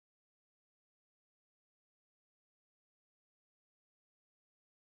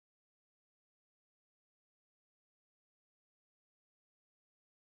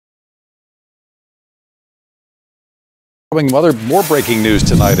More breaking news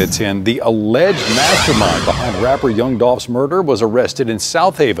tonight at 10. The alleged mastermind behind rapper Young Dolph's murder was arrested in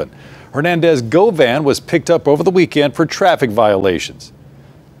South Haven. Hernandez Govan was picked up over the weekend for traffic violations.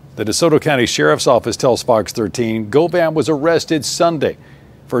 The DeSoto County Sheriff's Office tells Fox 13 Govan was arrested Sunday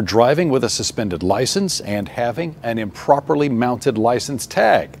for driving with a suspended license and having an improperly mounted license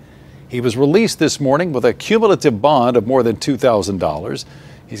tag. He was released this morning with a cumulative bond of more than $2,000.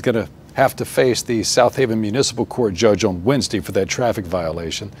 He's going to have to face the South Haven Municipal Court judge on Wednesday for that traffic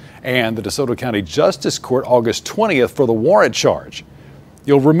violation and the DeSoto County Justice Court August 20th for the warrant charge.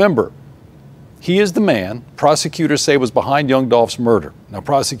 You'll remember, he is the man prosecutors say was behind Young Dolph's murder. Now,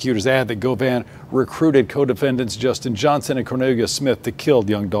 prosecutors add that Govan recruited co-defendants Justin Johnson and Cornelia Smith to kill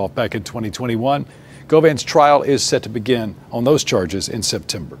Young Dolph back in 2021. Govan's trial is set to begin on those charges in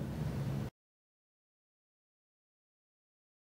September.